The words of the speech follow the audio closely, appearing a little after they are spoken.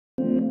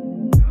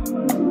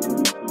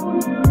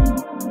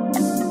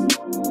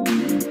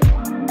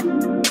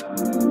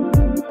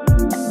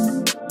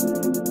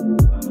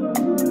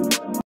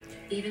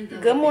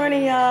Good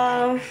morning,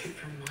 y'all.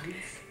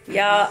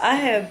 Y'all, I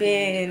have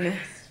been...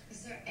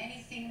 Is there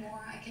anything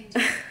more I can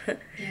do?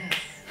 Yes.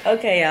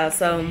 Okay, y'all,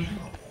 so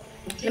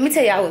let me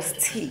tell y'all what's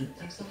tea.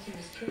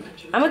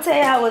 I'm gonna tell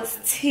y'all what's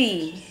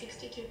tea.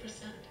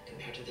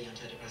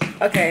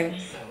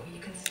 Okay.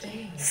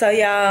 So,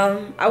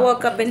 y'all, I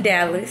woke up in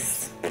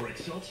Dallas.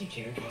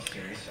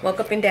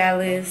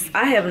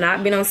 I have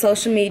not been on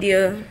social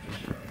media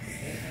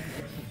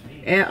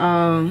at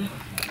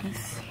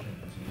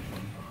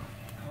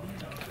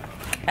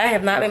I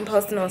have not been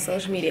posting on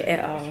social media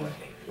at all.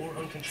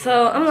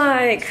 So I'm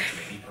like,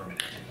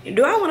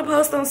 do I want to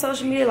post on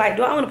social media? Like,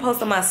 do I want to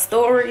post on my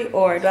story,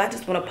 or do I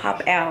just want to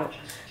pop out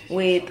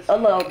with a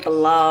little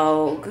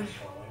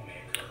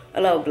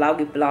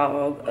bloggy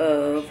blog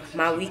of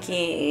my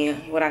weekend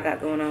and what I got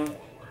going on?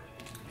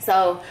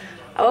 So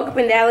I woke up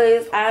in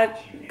Dallas. I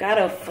got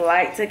a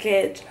flight to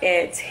catch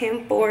at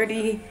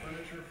 10:40.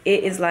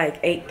 It is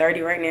like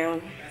 8:30 right now.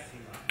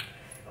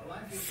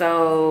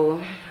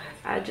 So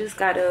I just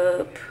got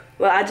up.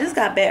 Well, I just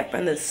got back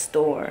from the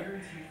store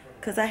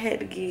because I had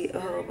to get a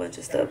whole bunch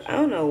of stuff. I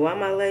don't know why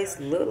my legs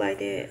look like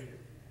that,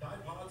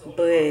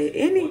 but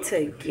it need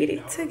to get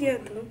it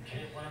together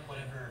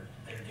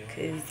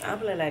because I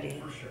play like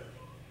that.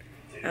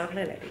 I don't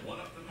play like that.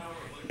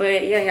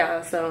 But yeah,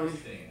 y'all, so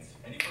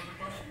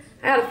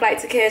I got a flight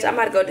to catch. I'm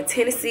about to go to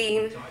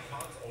Tennessee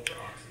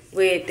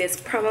with this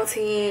promo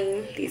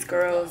team, these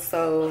girls.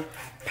 So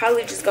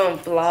probably just gonna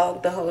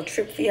vlog the whole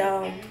trip for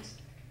y'all.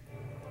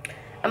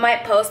 I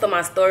might post on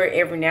my story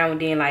every now and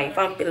then, like if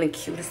I'm feeling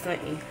cute or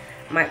something,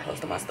 I might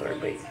post on my story,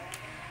 but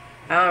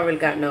I don't really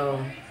got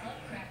no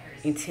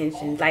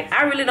intentions. Like,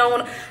 I really don't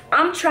want to.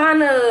 I'm trying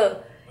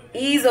to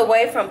ease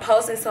away from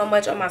posting so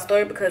much on my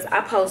story because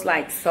I post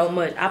like so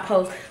much. I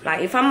post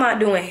like if I'm not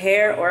doing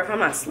hair or if I'm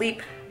not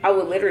asleep, I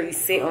would literally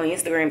sit on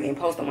Instagram and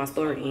post on my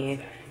story,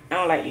 and I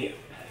don't like it.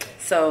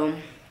 So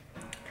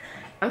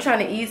I'm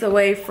trying to ease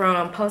away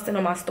from posting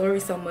on my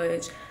story so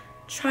much.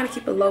 Trying to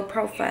keep a low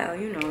profile,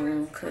 you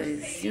know,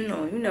 because you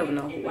never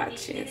know who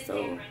watching.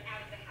 So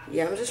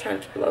yeah, I'm just trying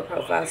to keep a low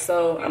profile.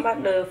 So I'm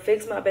about to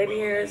fix my baby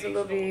hairs a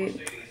little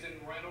bit,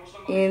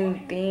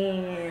 and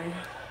then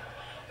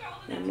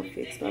I'm gonna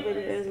fix my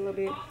baby hairs a little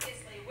bit.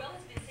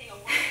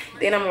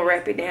 Then I'm gonna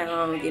wrap it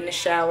down, get in the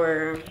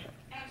shower.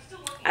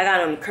 I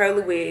got on a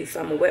curly wig, so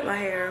I'm gonna wet my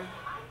hair.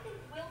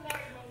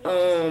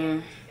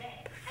 I'm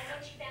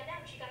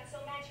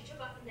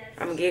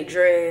gonna get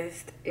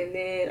dressed, and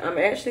then I'm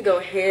actually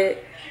gonna head.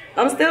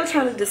 I'm still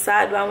trying to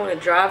decide, do I want to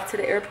drive to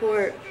the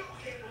airport,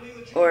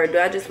 or do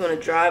I just want to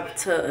drive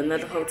to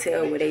another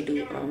hotel where they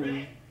do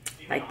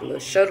like the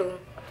little shuttle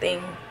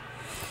thing.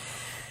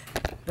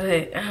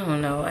 But I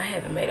don't know, I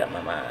haven't made up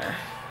my mind.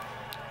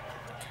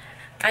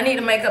 I need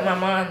to make up my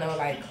mind though,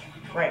 like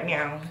right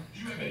now,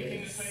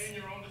 because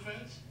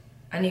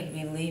I need to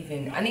be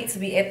leaving. I need to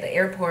be at the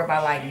airport by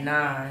like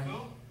 9,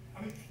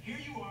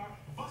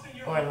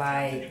 or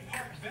like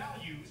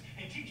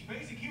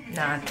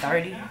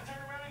 9:30.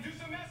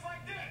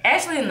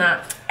 Actually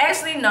not.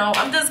 Actually no.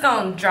 I'm just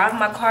gonna drive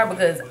my car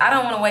because I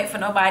don't want to wait for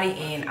nobody,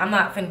 and I'm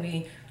not gonna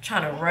be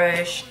trying to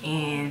rush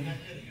and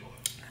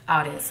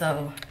all that.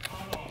 So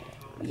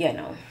yeah,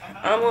 no.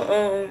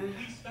 I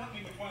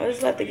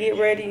just have to get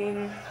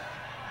ready,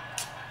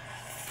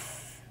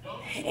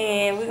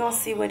 and we're gonna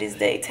see where this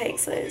day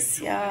takes us,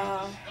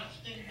 y'all.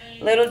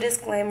 Little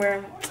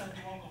disclaimer.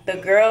 The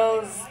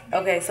girls,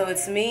 okay, so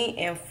it's me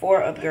and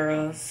 4 other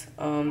girls.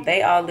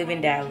 They all live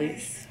in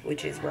Dallas,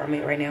 which is where I'm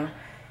at right now,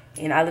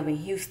 and I live in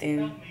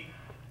Houston.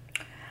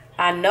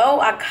 I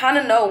kind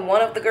of know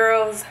one of the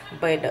girls,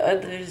 but the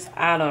others,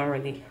 I don't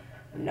really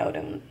know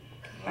them.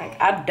 Like,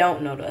 I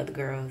don't know the other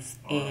girls,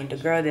 and the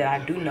girl that I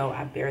do know,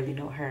 I barely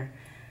know her.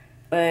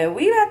 But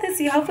we about to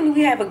see. Hopefully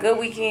we have a good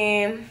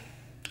weekend.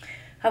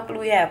 Hopefully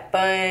we have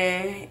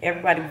fun.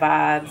 Everybody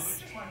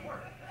vibes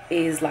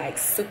is like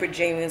super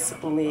genuine,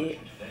 super lit.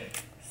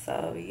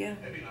 So yeah,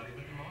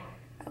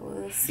 I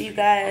will see you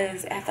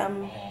guys after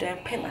I'm done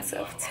putting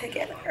myself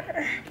together.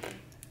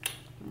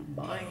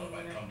 Bye.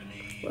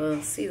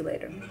 Well, see you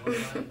later.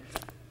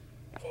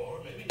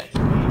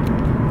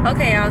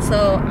 Okay, y'all,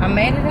 so I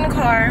made it in the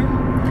car.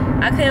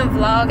 I couldn't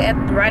vlog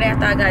right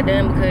after I got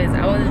done because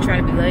I wasn't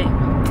trying to be late.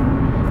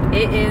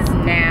 It is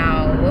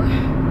now,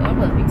 I'm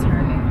supposed to be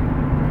turning.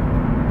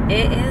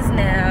 It is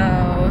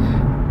now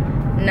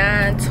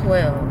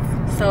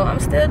 9:12. So I'm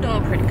still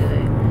doing pretty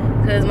good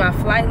because my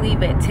flight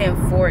leave at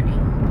 10:40.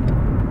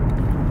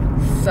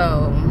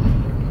 So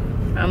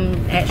I'm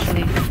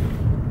actually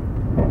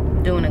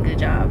doing a good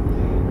job.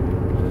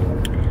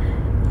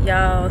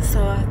 Y'all,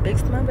 so I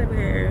fixed my baby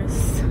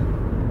hairs.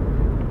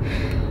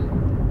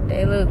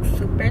 They look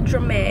super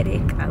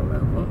dramatic. I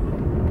love them.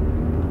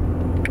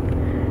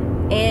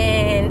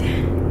 And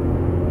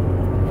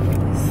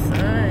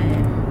son,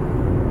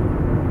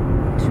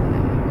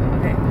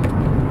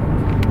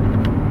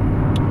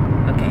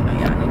 okay, no,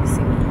 y'all need to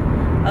see me.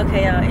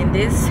 Okay, y'all, and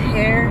this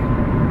hair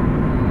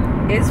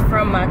is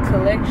from my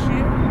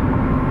collection.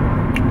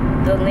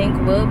 The link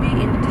will be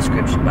in the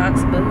description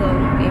box below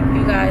if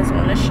you guys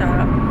want to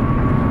shop.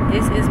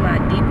 This is my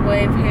deep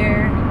wave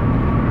hair.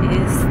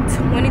 It's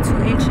 22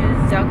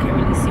 inches. Y'all can't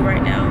really see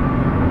right now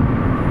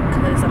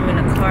because I'm in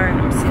a car and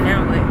I'm sitting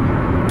out, but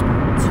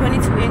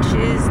 22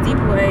 inches, deep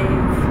wave.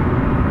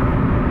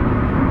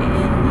 And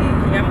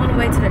yeah, I'm on the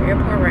way to the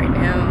airport right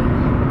now.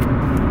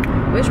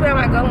 Which way am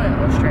I going?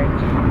 Oh, straight.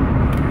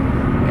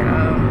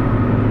 Yeah.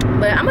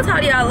 But I'm gonna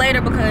talk to y'all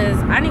later because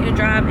I need to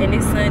drive and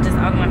this sun just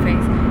off my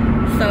face.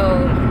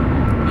 So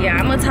yeah,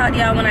 I'm gonna talk to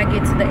y'all when I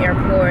get to the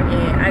airport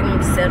and I'm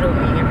gonna settle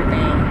and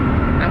everything.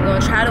 I'm gonna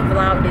try to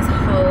vlog this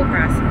whole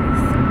process,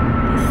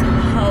 this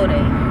whole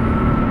day.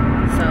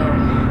 So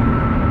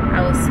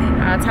I will see.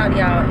 I'll talk to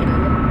y'all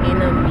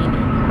in a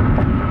minute.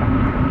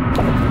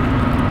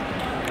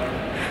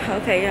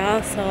 Okay,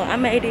 y'all. So I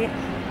made it.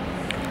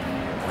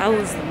 I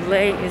was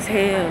late as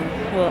hell.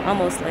 Well,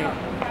 almost late.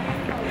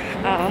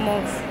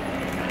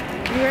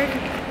 You ready?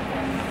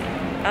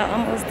 I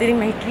almost didn't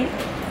make it.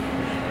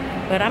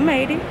 But I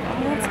made it.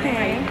 I'm on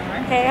time.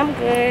 Hey, I'm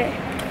good.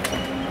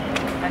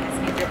 Let's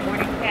get your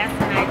boarding pass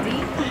and ID.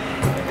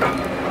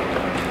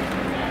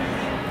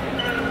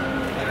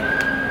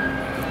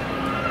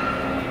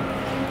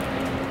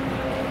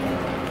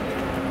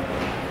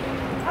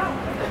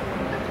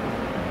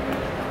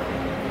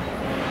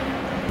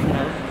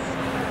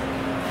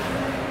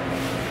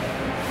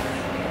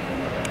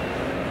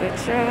 But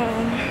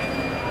y'all,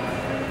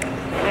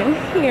 I'm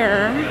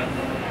here.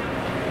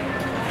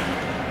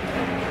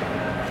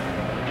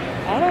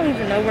 I don't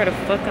even know where the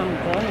fuck I'm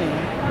going.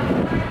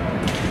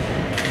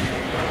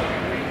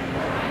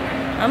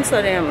 I'm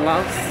so damn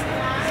lost.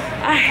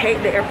 I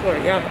hate the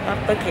airport, y'all. I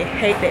fucking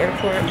hate the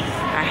airport.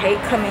 I hate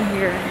coming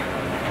here.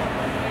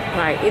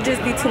 Like, it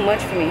just be too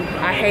much for me.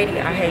 I hate it.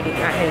 I hate it.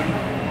 I hate it.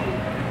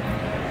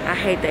 I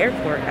hate the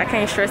airport. I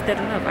can't stress that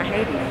enough. I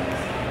hate it.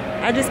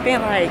 I just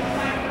spent like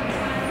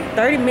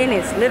 30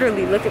 minutes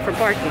literally looking for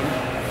parking.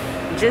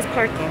 Just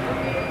parking.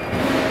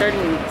 30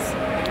 minutes.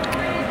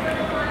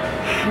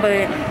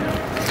 But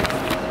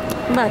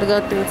I'm about to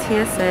go through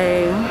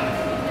TSA.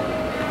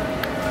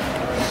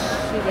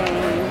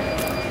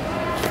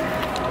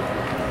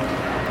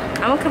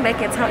 I'm gonna come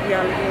back and talk to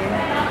y'all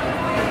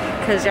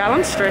again. Cause y'all,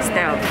 I'm stressed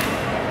out.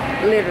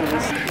 Literally.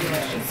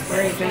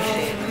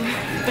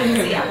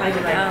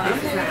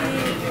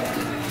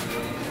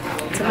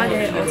 To my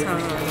dad on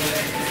time.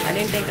 I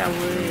didn't think I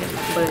would,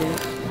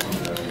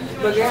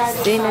 but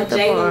sitting at the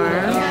bar.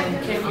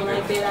 Camera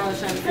like that, I was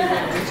trying to figure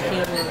out which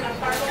camera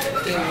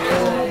it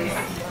was.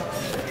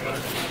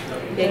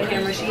 That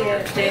camera she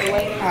had stayed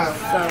away.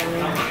 So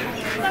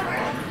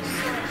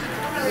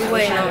we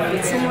waiting on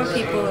 2 more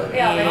people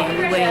and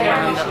we waiting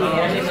on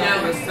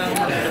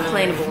the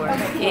plane board.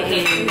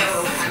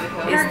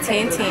 It's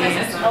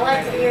 10:10.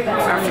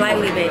 Our flight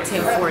leave at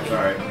 10:40.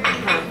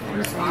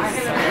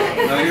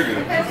 No, you're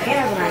good.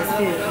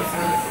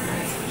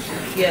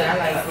 Yeah, I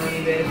like Sony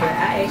better, but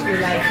I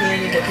actually like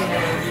Candy depending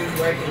on who's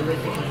working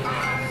with it.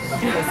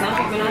 But some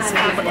people don't It's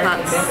 5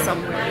 o'clock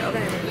somewhere.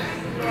 Okay.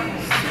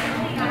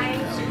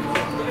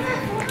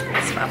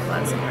 It's 5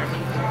 o'clock somewhere.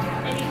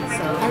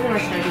 So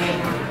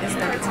it's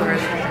not too early.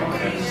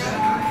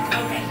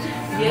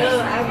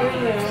 yeah, I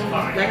really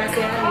like I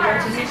said, I be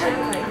watching this show.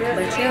 Like, girl,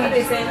 But I've yeah,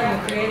 been saying I'm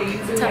a creator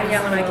YouTuber. tell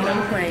y'all when I get on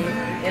the plane.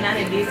 And I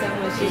done did so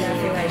much shit. I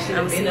feel like shit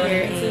I'm been sitting on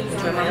here YouTube. and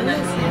enjoy my I'm not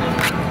music. seeing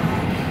it.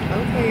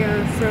 Okay,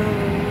 so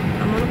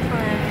I'm on the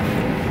plane.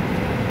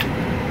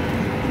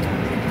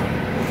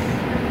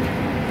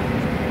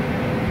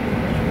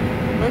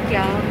 Look,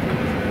 y'all.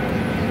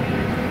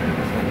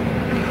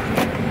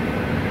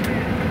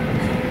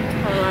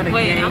 A lot of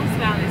Wait, gang. I'm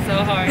smiling so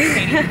hard, you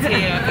can't even tell,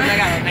 because I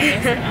got a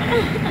mask on.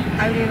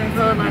 I mean, a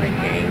whole lot of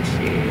gang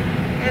shit.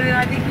 And then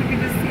I think you can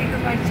just see,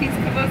 because my cheeks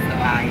come up so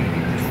high, you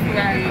can just see.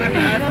 Right. No,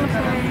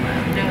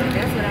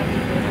 that's what I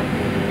mean.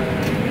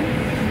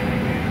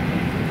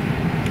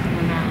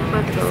 I'm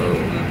about to go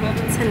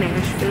to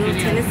Nashville,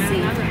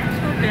 Tennessee.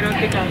 They don't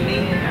think I'm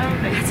leaving.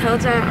 I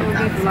told y'all I'm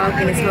gonna be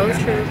vlogging this whole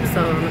trip,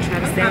 so I'm gonna try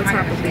to stay on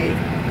top of it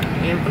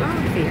and vlog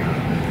for y'all.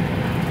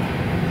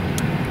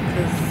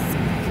 Cause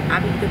I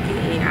be looking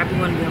and I be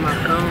wanting to be on my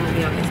phone,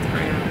 be on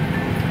Instagram,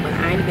 but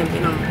I ain't even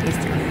been on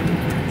Instagram,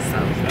 so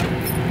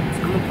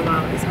I'm gonna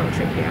vlog this whole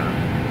trip, y'all.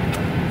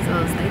 So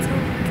stay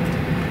tuned.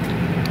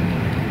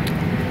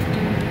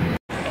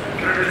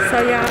 So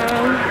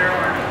y'all,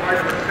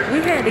 we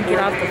had to get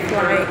off the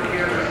flight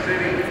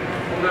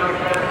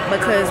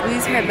because we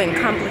was having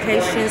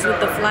complications with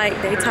the flight.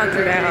 They talked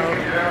about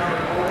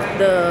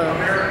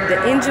the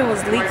engine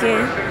was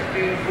leaking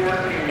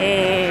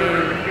and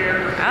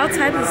all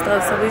types of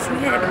stuff, so we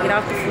had to get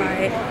off the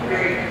flight.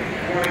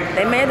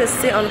 They made us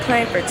sit on the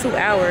plane for 2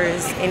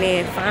 hours and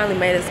then finally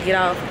made us get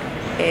off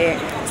at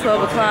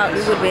 12 o'clock. We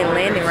would have been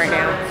landing right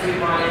now.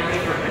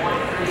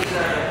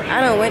 I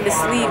done went to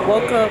sleep,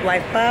 woke up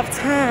like 5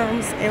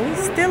 times, and we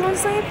still on the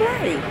same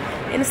flight,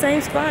 in the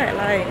same spot,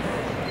 like,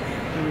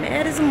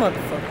 mad as a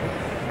motherfucker.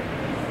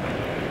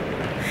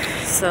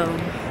 So,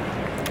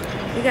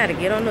 We gotta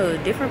get on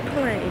a different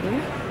plane.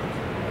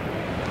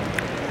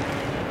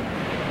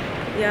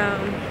 Yeah,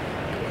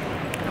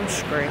 I'm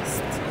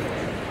stressed.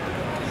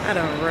 I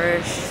done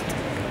rushed.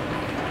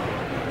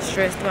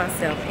 Stressed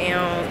myself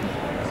out.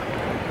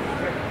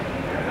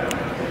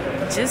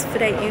 Just for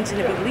that engine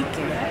to be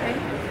leaking. Like,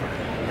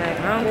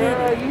 I don't get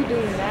it. You do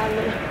not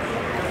look.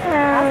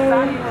 I saw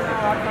you when I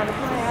walked on the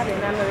plane. I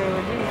did not know it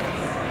was you.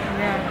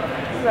 Yeah.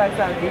 You like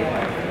something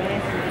different.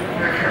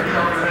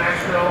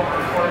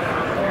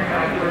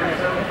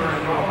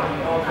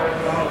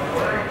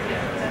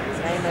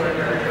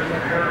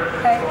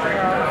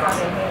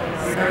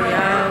 So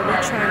y'all,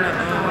 we're trying to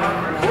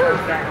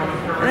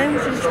I think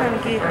we're just trying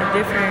to get on a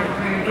different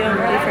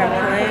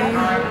plane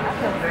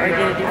or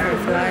get a different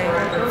flight.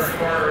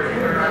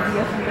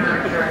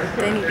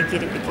 They need to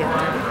get it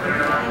together.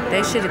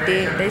 They should have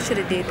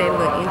did that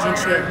little engine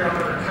check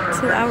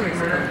 2 hours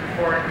ago.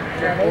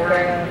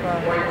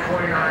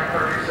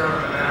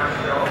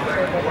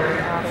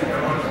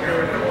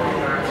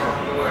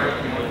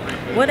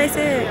 What they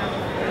said?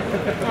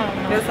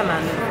 There's some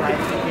on this flight.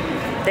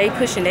 They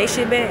pushing they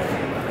shit back.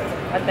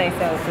 I think so,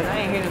 because I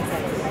ain't hear them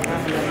say.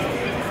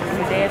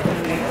 My dad's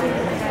gonna be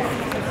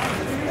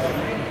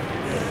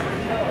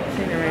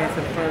she done ran to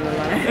the front of the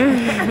line.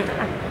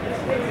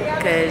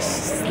 Cause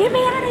get me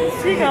out of here.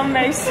 She gonna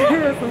make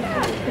sure.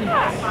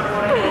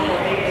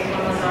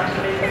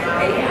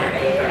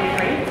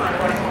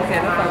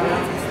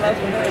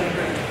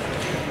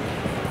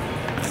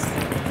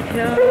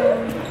 Yo,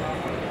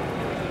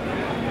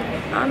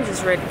 I'm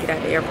just ready to get out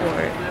of the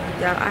airport.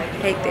 Y'all, I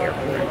hate the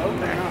airport.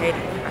 I hate it.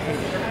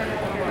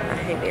 I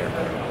hate the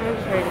airport. I'm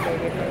just ready to go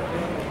get that.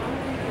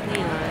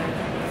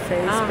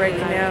 Face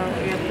breaking out.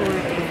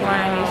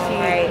 Flying and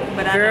shit.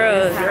 But Girl,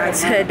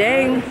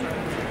 today,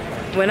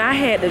 when I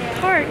had to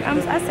park,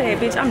 I said,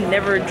 bitch, I'm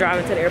never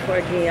driving to the airport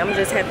again. I'm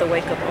just have to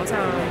wake up on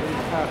time.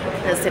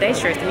 Because today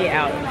stressed me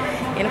out.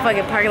 In the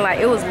fucking parking lot,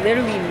 it was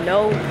literally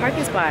no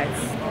parking spots.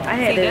 I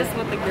had to. That's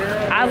what the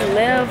girl. I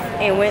left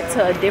and went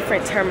to a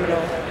different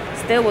terminal.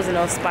 Still wasn't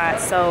no spot,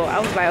 so I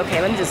was like,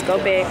 okay, let me just go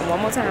back one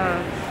more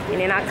time. And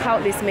then I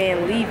caught this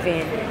man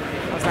leaving.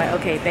 I was like,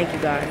 okay, thank you,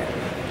 God.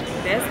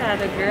 That's how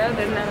the girl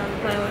that's not on the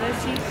plane with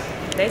us,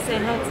 they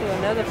sent her to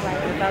another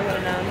flight. If I would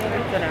have known that,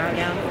 we could have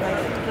got on the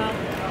flight to come.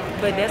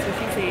 But that's what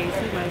she said.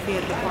 She might see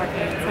at the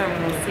parking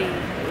terminal C.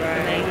 Right.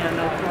 And they ain't got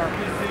no park.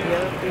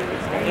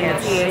 And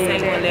the TSA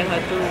won't let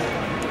her through.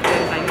 They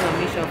was like, you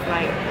gonna miss your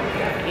flight.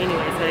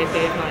 Anyway, so they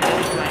paid for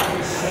another flight.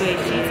 But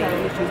she told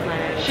me she was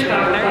flying at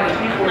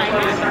 12:30. I'm like,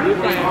 how you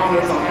flying?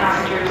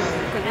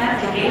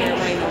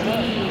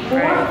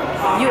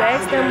 You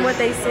asked them what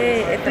they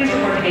said at the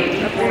up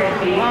there.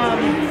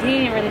 He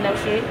didn't really know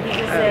shit. He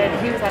just said,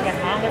 he was like, as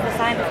long as the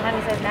sign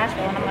says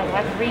Nashville. And I'm like,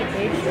 well, I can read,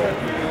 bitch.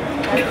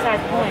 That's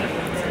besides the point.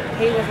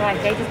 He was like,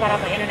 they just got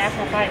off an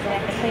international flight, so they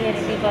have to clean it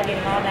and debug it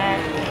and all that.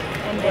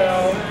 And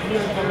then he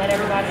was going to let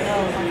everybody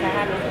know once that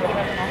happens. He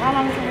doesn't know how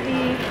long it's going to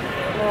be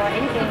or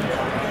anything.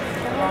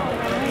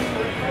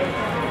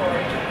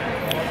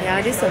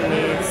 Yeah, this a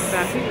mess.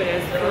 About people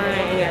that's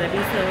flying, you gotta be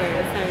somewhere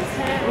at a certain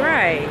time.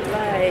 Right,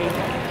 like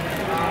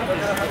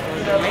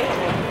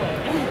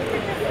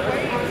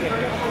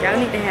y'all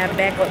need to have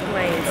backup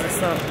planes or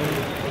something.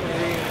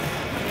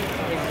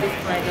 If this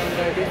flight don't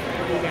go, we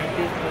got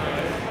this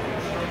flight.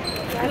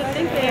 I would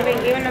think they have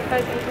been given a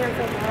first insurance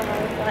of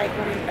like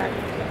coming back.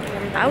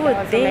 I would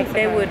think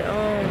they would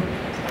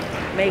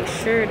make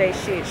sure they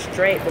shit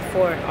straight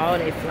before all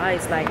their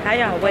flights. Like, how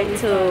y'all wait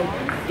till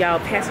y'all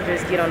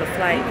passengers get on the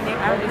flight?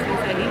 I was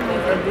just like, even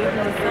if a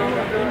business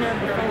before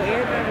everybody,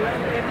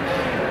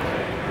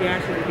 y'all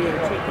should be able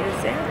to check it.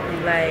 Exactly.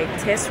 Like,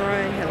 test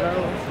run, hello.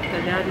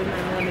 Because y'all just not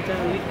knowing that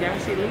y'all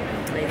shit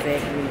leaking.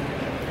 Exactly.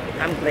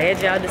 I'm glad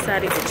y'all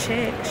decided to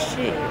check.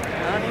 Shit.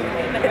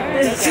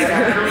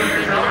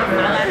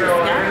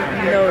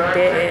 No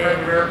dead.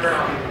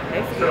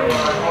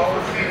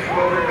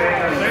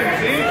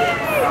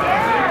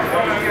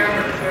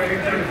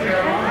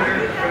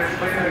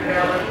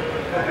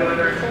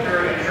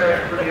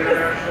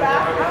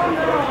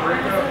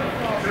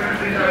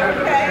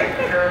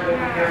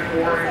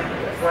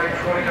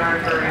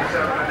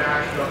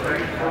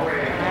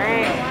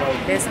 Alright,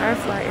 that's our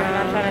flight,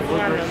 y'all.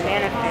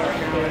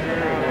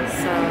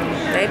 So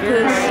they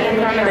push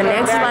the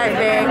next flight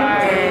back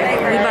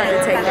and we about to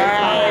take that.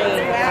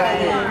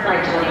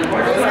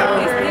 So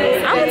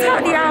I'm gonna talk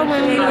to y'all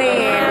when we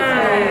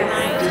land.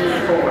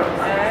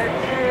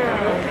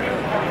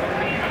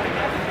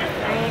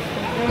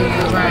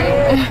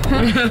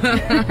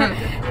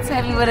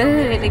 Tell me what a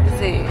hood nigga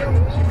said.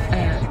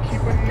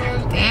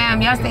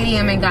 Damn, y'all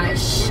stadium ain't got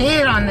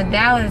shit on the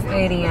Dallas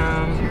stadium.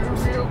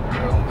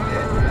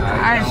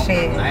 Our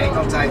shit. I ain't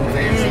no Titan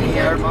fan, so you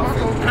heard my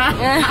feelings.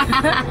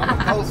 I'm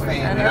a Colts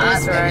fan, but I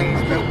stadium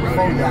was built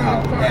before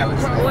y'all,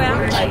 Dallas.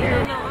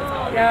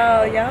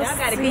 Y'all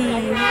see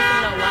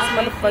this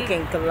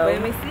motherfucking glow. But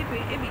in Mississippi,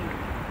 it be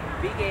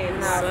big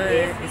ass. Sun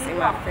is in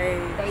my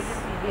face. They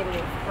just be getting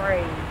it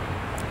sprayed.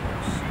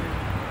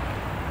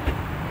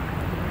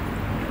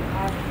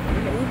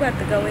 We about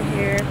to go in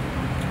here.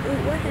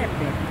 What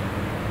happened?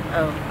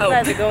 Oh, we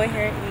about to go in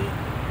here and eat.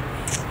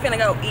 Finna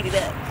go eat it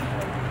up.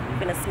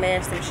 Finna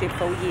smash some shit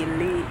before we get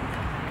lit.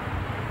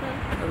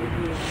 Before we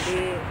get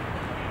lit.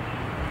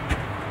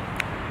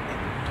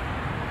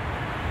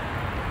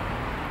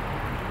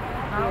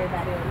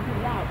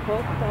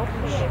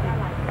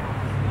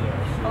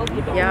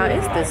 Y'all,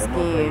 it's the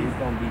skin.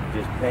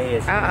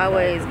 I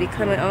always be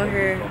coming on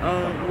here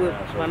with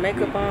my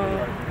makeup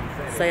on,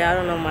 so y'all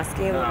don't know my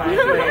skin look like,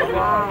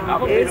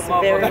 but it's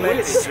very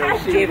much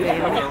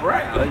giving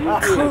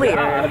clear.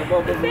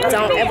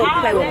 Don't ever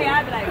play with me.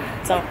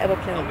 Don't ever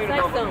play with me.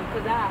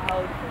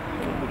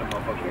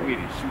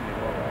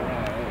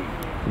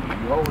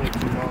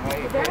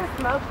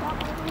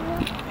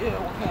 Yeah,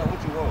 what kind?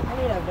 What you want? I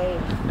need a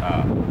vape.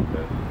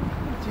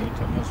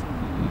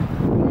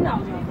 No.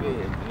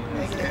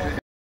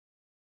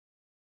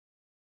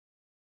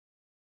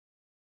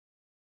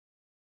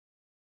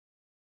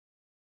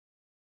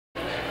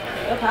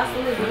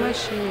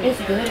 It's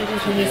good. It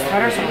just needs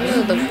tartar sauce. These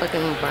are the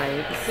fucking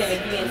vibes.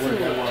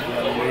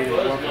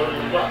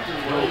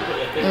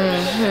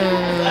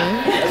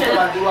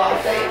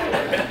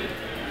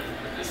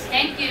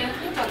 Thank you.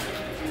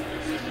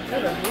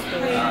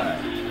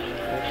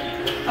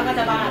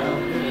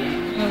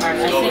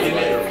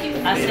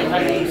 I said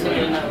my name so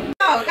you know.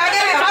 Oh,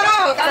 goddamn, hold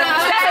on.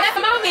 That's a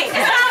moment.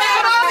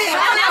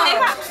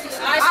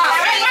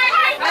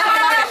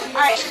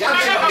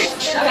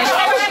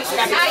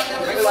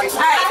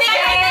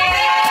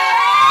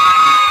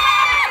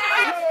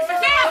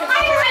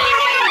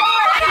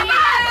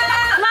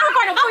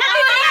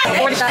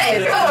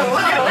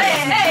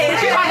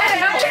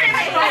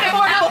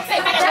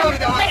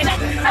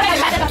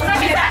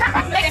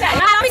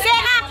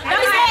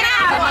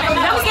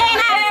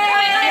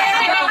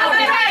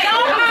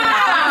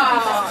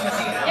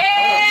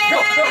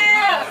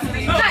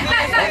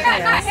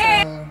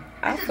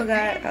 I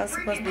forgot I was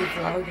supposed to be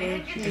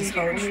vlogging this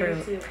whole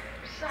trip.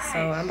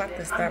 So I'm about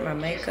to start my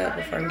makeup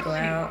before we go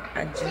out.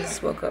 I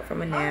just woke up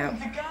from a nap.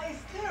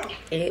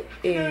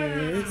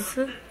 It's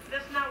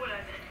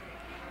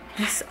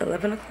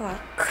 11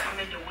 o'clock.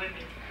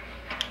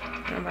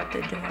 I'm about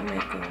to do my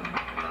makeup.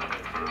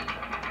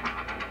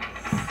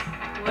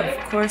 Of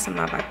course, I'm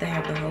not about to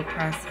have the whole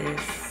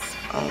process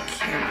on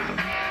camera.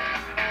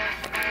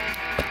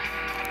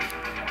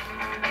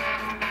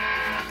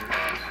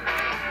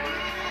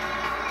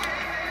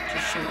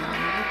 Just show y'all my makeup.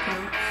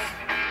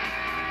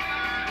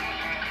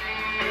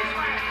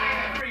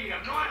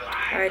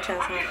 Alright,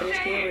 y'all, so I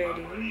finished getting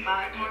ready.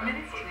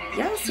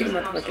 Y'all see the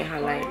motherfucking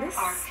highlight. Let's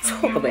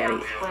talk about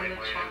it.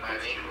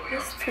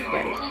 Let's talk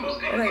about it.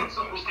 Okay.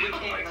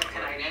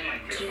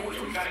 This is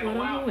what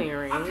I'm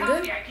wearing.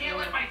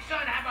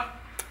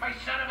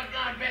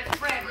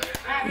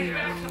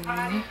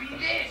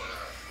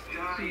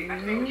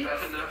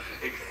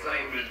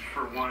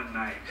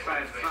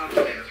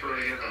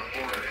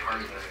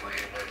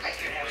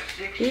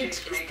 Bitch,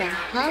 it's the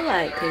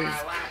highlight, cause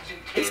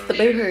it's the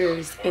baby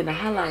hairs in the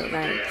highlight.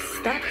 Like,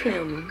 stop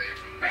playing me.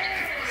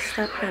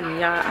 Stop playing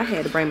me, y'all. I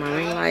had to bring my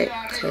ring light,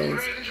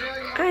 cause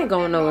I ain't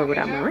going nowhere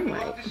without my ring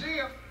light.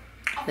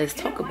 Let's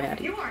talk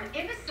about it.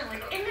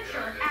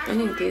 I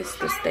need this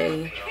to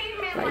stay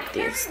like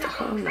this the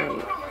whole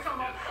night.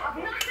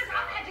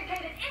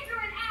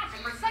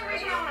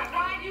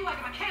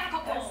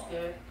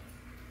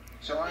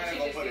 So I ain't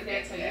gonna put it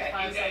there.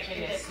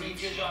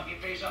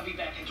 I'll be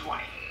back in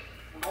 20.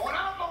 I'm going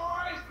out,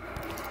 boys.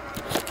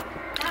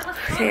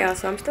 Hey y'all,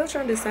 so I'm still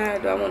trying to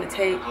decide, do I want to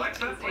take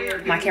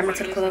my camera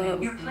to the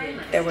club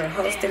that we're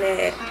hosting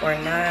at or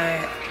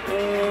not?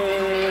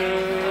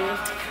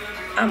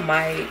 I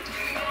might.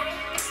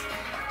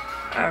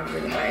 I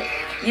really might.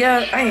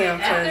 Yeah, I am,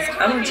 because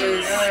I'm going to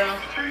just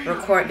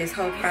record this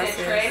whole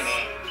process,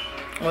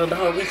 well, the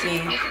whole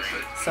weekend.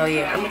 So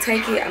yeah, I'm going to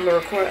take it, I'm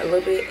going to record a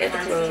little bit at the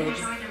club,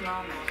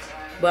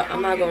 but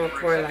I'm not going to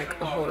record like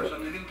a whole lot.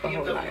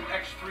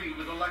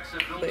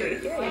 But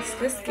yes,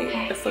 let's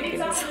get the fucking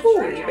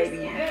tour,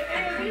 baby.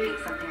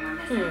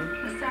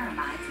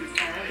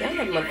 Y'all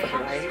have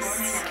motherfucking lives.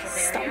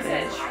 Stop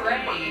that.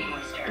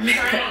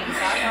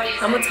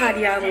 I'm gonna talk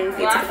to y'all when we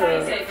get to the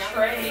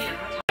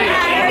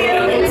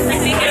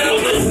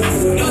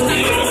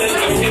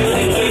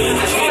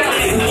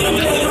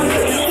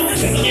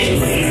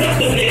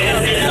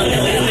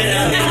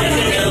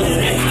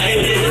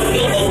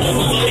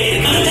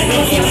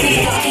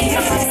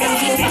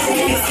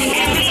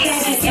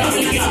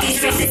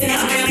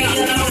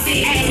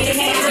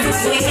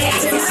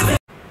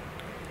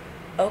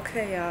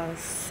Okay, y'all,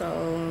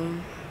 so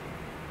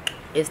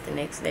it's the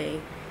next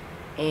day,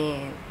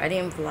 and I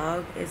didn't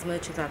vlog as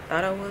much as I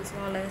thought I was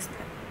going last night,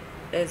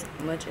 as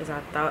much as I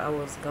thought I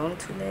was going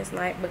to last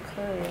night,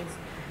 because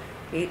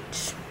it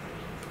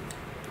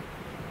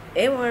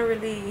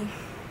wasn't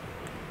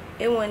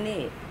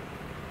it,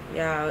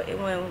 y'all. It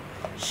wasn't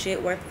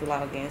shit worth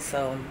vlogging.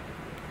 So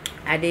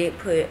I did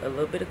put a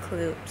little bit of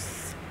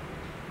clips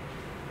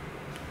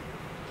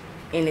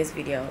in this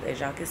video, as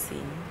y'all can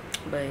see,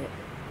 but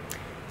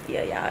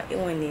yeah, y'all, it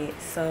wasn't it.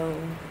 So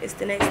it's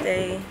the next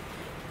day.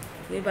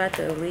 We about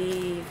to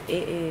leave.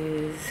 It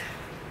is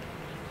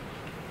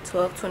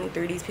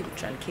 12:23. These people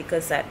trying to kick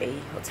us out the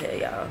hotel,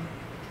 y'all.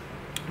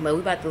 But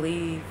we about to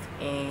leave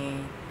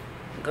and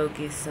go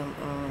get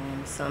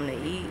something to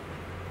eat.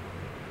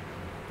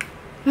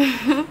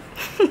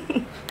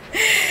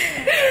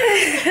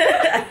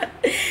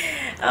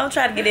 I'm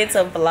trying to get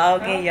into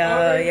vlogging,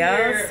 y'all.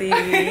 Y'all see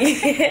me.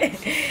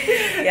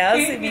 Y'all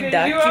see me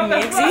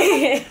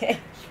documenting.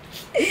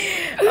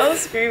 I'm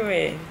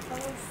screaming.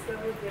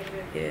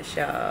 Yes,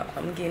 y'all.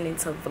 I'm getting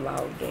into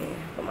vlogging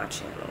for my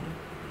channel.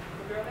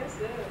 Girl, that's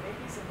good.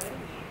 Making some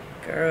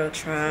money. Girl,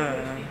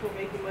 trying. People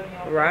making money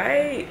off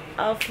Right?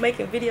 Off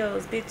making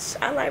videos, bitch.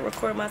 I like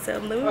recording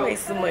myself. Let me make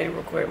some money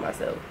recording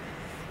myself.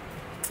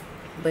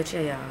 But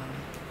yeah, y'all.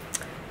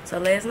 So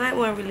last night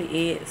wasn't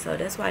really it, so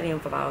that's why I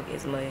didn't vlog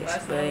as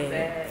much.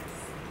 But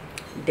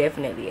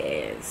definitely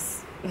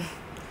ass.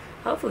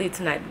 Hopefully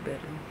tonight be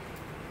better.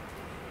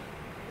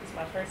 It's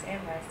my first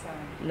and last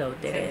time. No,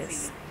 that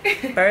ass.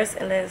 First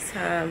and last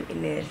time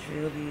in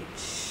Nashville,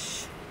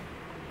 bitch.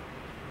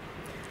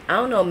 I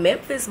don't know.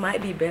 Memphis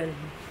might be better.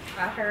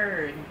 I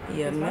heard.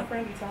 Yeah, my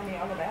friend be telling me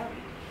all about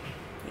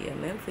it. Yeah,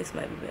 Memphis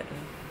might be better.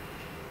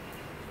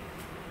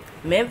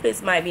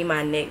 Memphis might be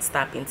my next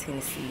stop in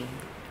Tennessee.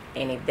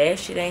 And if that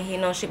shit ain't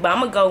hitting on shit, but I'm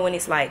gonna go when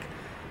it's like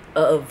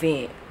a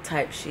event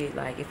type shit.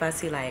 Like if I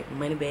see like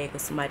Moneybag or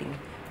somebody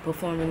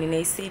performing in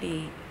their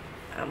city,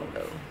 I'm gonna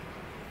go.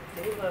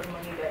 They love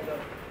Moneybag though.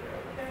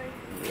 Okay.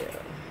 Yeah,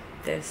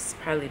 that's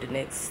probably the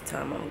next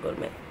time I'm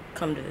gonna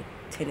come to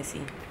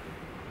Tennessee.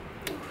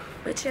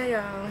 But yeah,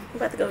 y'all, I'm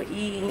about to go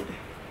eat.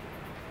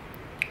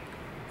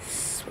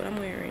 This is what I'm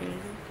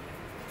wearing.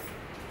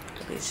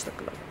 The bitch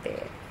look like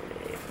that.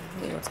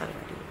 We ain't gonna talk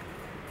about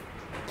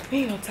that. We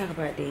ain't gonna talk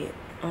about that.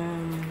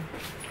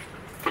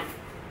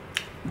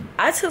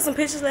 I took some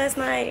pictures last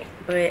night,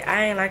 but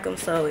I ain't like them.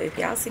 So if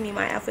y'all see me in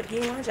my outfit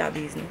again, mind y'all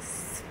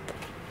business.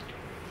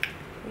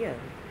 Yeah,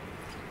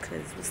 cause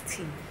it was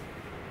tea.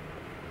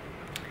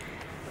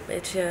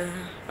 But yeah,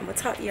 I'm gonna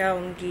talk to y'all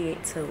when we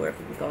get to where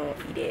we gonna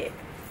eat at.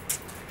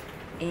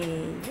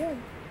 And yeah,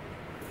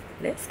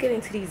 let's get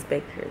into these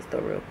bakers though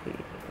real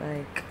quick.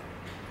 Like,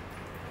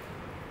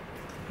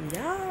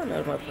 y'all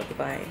know the motherfucking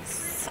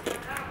vibes.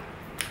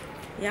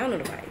 Y'all know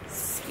the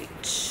vibes,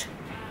 bitch.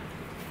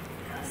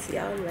 See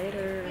y'all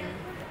later.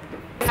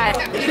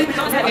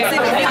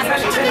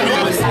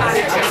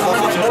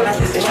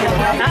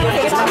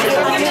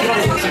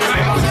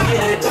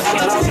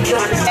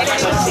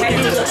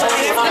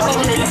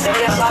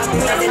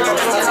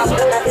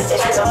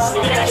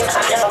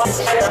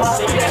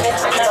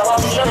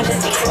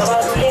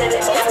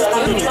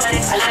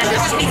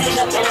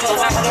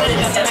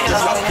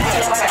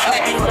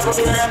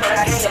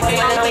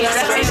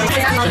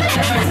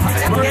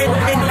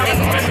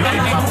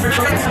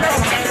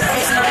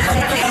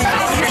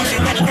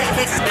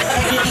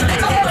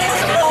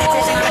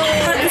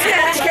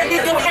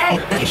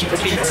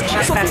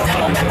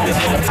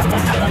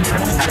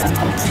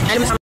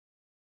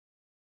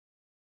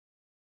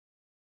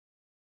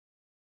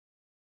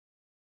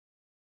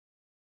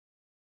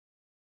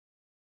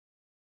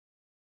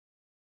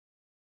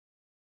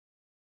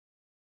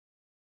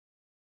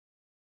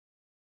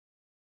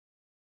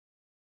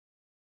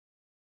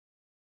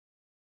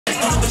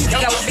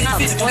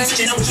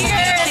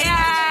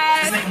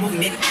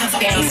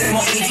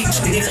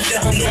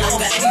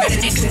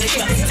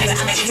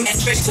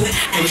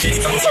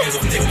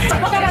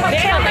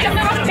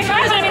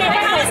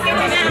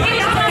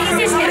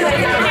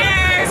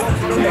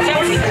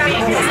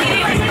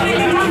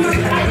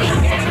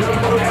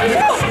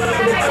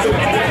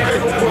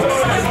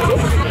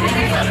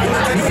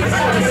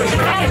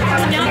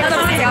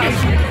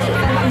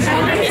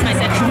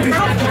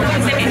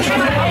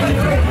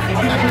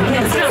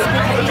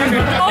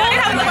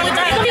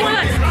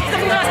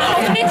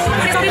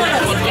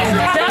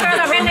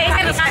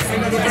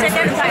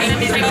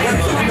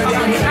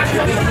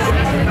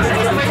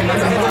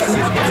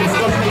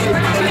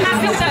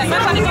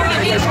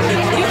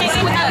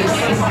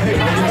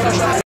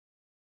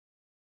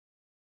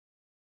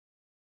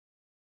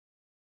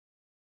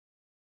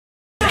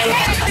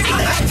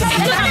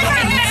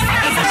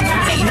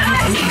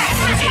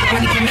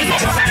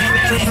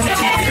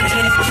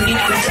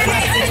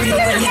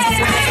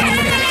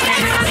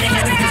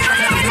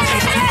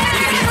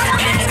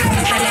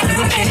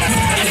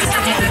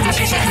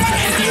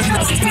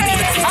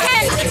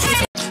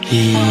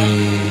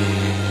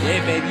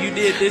 Yeah, baby, you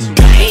did this.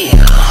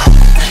 Damn.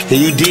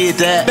 You did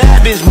that.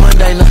 Bad bitch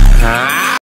Monday night.